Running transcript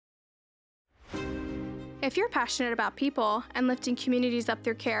If you're passionate about people and lifting communities up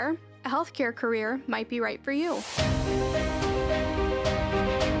through care, a healthcare career might be right for you.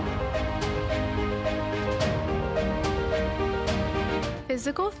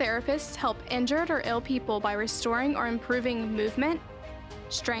 Physical therapists help injured or ill people by restoring or improving movement,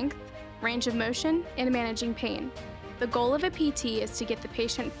 strength, range of motion, and managing pain. The goal of a PT is to get the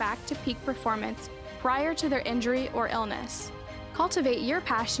patient back to peak performance prior to their injury or illness. Cultivate your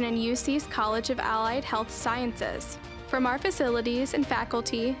passion in UC's College of Allied Health Sciences. From our facilities and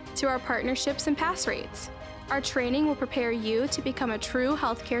faculty to our partnerships and pass rates, our training will prepare you to become a true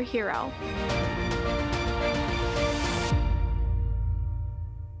healthcare hero.